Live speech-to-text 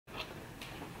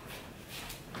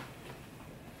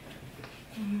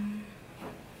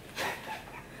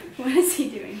What is he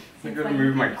doing? I'm gonna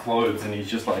move my clothes and he's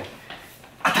just like,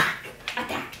 attack!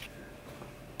 Attack!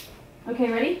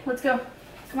 Okay, ready? Let's go.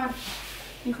 Come on. Can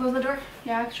you close the door?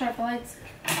 Yeah, shut off the lights.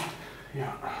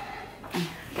 Yeah.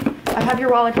 I have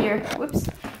your wallet here. Whoops.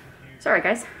 Sorry,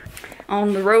 guys.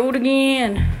 On the road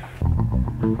again.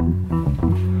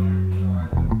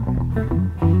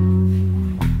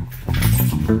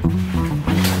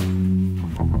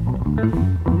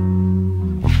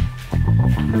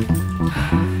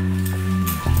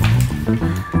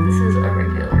 This is a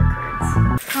regular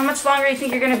occurrence. How much longer do you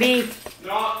think you're gonna be?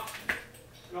 Not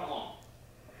long.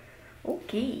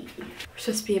 Okay. We're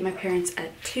supposed to be at my parents'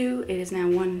 at 2. It is now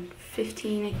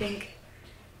 1:15, I think.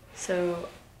 So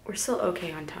we're still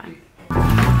okay on time.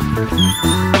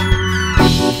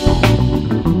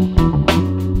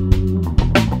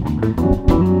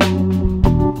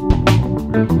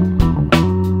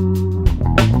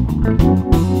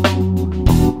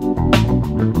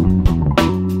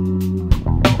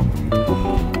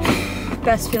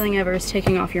 Best feeling ever is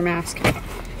taking off your mask.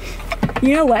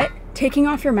 You know what? Taking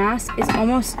off your mask is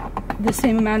almost the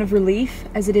same amount of relief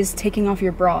as it is taking off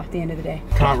your bra at the end of the day.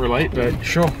 Can't relate, but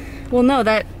sure. Well, no,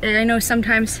 that I know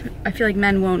sometimes I feel like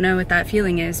men won't know what that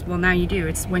feeling is. Well, now you do.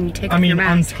 It's when you take off your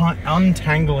mask.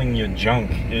 Untangling your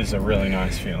junk is a really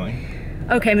nice feeling.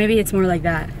 Okay, maybe it's more like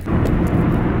that.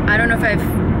 I don't know if I've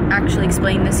actually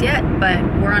explained this yet, but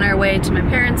we're on our way to my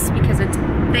parents because it's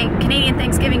Canadian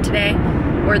Thanksgiving today,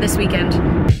 or this weekend.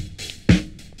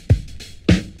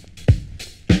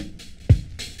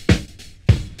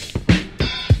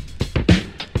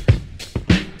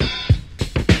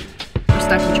 We're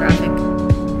stuck in traffic.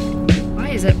 Why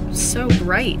is it so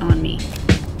bright on me?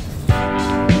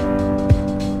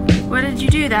 What did you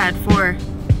do that for?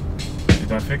 Did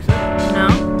that fix it? No?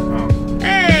 Oh.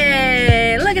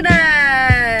 Hey, look at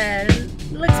that!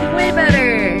 It looks way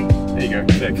better. There you go,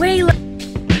 fixed. Way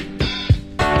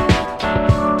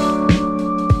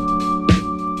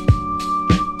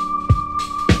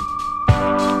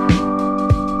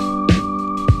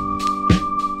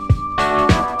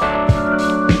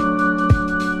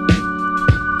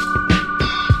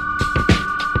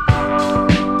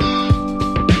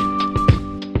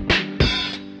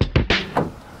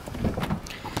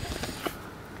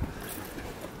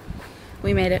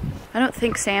We made it. I don't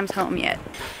think Sam's home yet.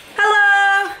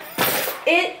 Hello!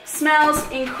 It smells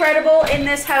incredible in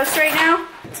this house right now.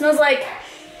 It smells like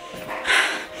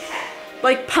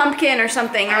pumpkin or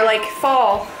something, or like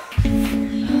fall.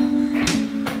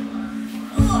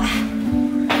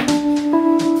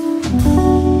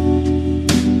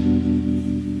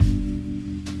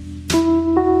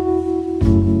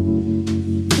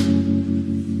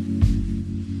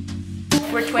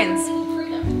 We're twins.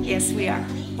 Yes, we are.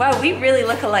 Wow, we really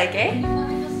look alike, eh?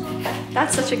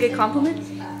 That's such a good compliment.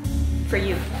 For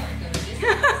you.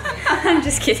 I'm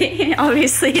just kidding.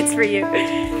 Obviously, it's for you.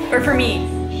 Or for me.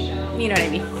 You know what I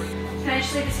mean. Can I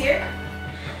just leave this here?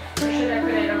 Or should I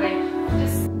put it away?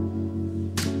 Just...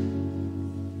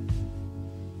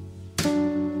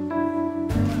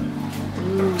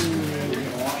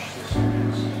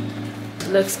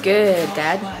 Ooh. Looks good,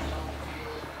 Dad.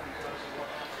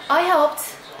 I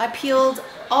helped. I peeled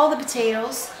all the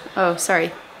potatoes. Oh,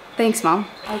 sorry. Thanks, Mom.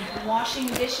 I'm washing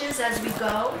dishes as we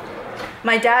go.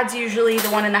 My dad's usually the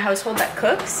one in the household that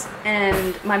cooks,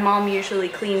 and my mom usually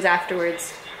cleans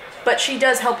afterwards. But she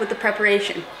does help with the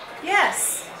preparation.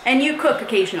 Yes. And you cook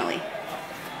occasionally.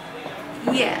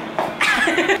 Yeah.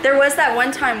 There was that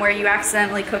one time where you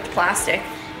accidentally cooked plastic.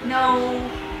 No.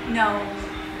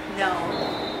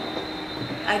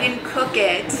 I didn't cook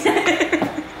it.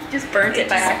 Just burnt it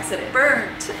by accident.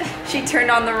 Burnt. She turned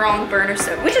on the wrong burner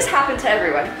stove, which has happened to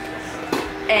everyone.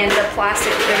 And the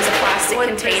plastic, there was a plastic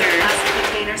container. There's a plastic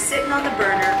container sitting on the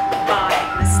burner by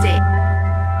mistake.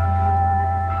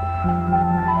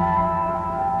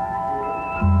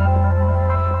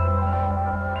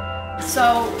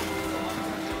 So,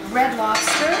 Red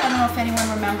Lobster, I don't know if anyone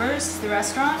remembers the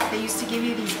restaurant. They used to give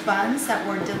you these buns that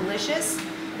were delicious.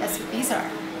 That's what these are.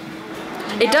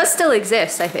 It does still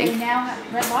exist, I They think. now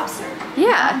have Red Lobster.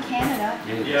 Yeah. In Canada.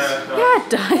 Yeah, it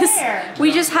does. Where?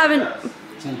 We just haven't.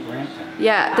 It's in Brampton.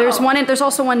 Yeah, there's one. There's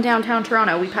also one downtown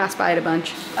Toronto. We passed by it a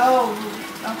bunch. Oh,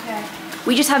 okay.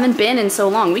 We just haven't been in so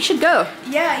long. We should go.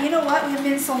 Yeah, you know what? We've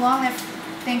been so long, I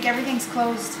think everything's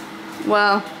closed.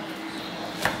 Well,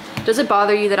 does it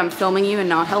bother you that I'm filming you and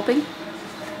not helping?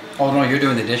 Oh no, you're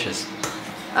doing the dishes.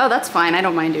 Oh, that's fine. I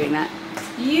don't mind doing that.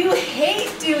 You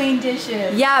hate doing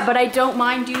dishes. Yeah, but I don't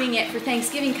mind doing it for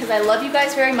Thanksgiving because I love you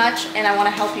guys very much and I want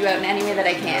to help you out in any way that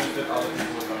I can.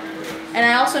 And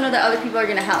I also know that other people are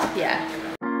going to help, yeah.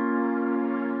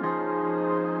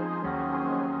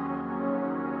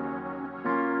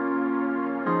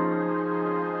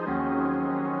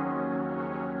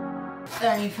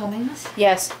 Are you filming this?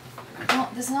 Yes. No,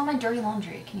 this is not my dirty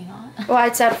laundry. Can you not? Well,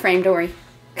 it's out of frame, don't worry.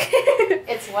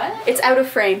 It's what? It's out of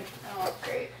frame. Oh,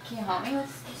 great. Can you help me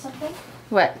with something?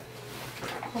 What?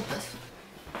 Hold this.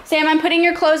 Sam, I'm putting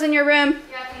your clothes in your room.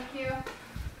 Yeah, thank you.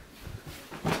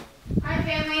 Hi,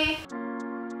 family.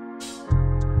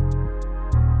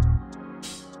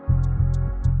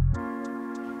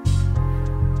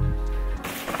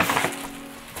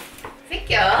 Thank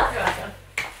you. You're welcome.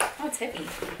 Oh, it's hippie.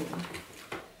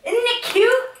 Isn't it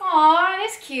cute? Aw, it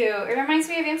is cute. It reminds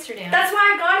me of Amsterdam. That's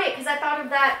why I got it, because I thought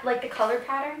of that, like the color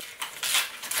pattern.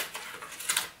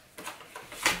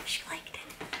 She liked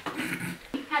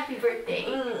it. Happy birthday.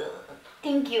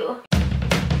 Thank you.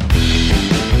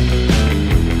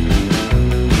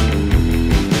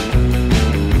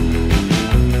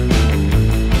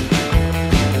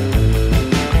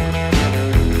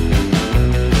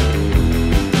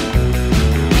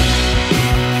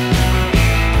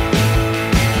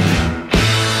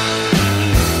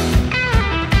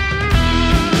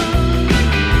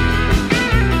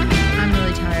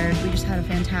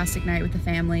 Night with the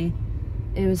family.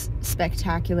 It was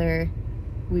spectacular.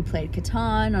 We played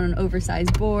Catan on an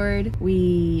oversized board.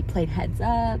 We played Heads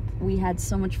Up. We had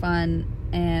so much fun,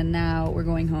 and now we're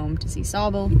going home to see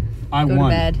Sobel. I go won.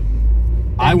 to bed.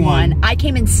 I won. I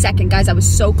came in second, guys. I was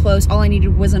so close. All I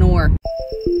needed was an oar.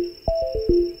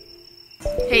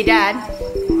 Hey, Dad.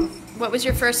 What was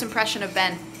your first impression of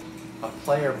Ben? A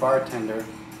player bartender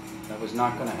that was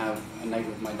not going to have a night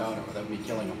with my daughter without me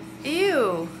killing him.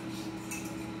 Ew.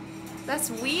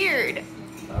 That's weird.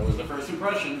 That was the first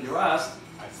impression. You asked.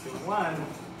 I still won.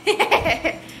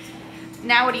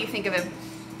 Now what do you think of him?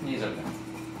 He's okay.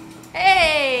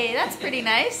 Hey, that's pretty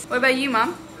nice. What about you,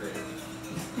 Mom?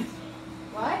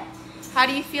 What? How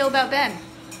do you feel about Ben?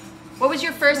 What was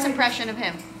your first impression of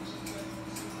him?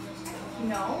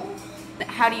 No.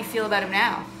 How do you feel about him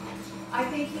now? I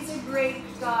think he's a great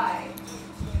guy.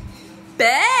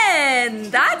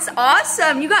 Ben, that's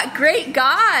awesome. You got great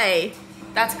guy.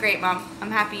 That's great, Mom. I'm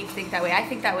happy you think that way. I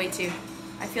think that way too.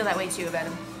 I feel that way too about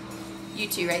him. You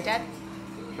too, right, Dad?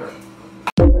 Sure.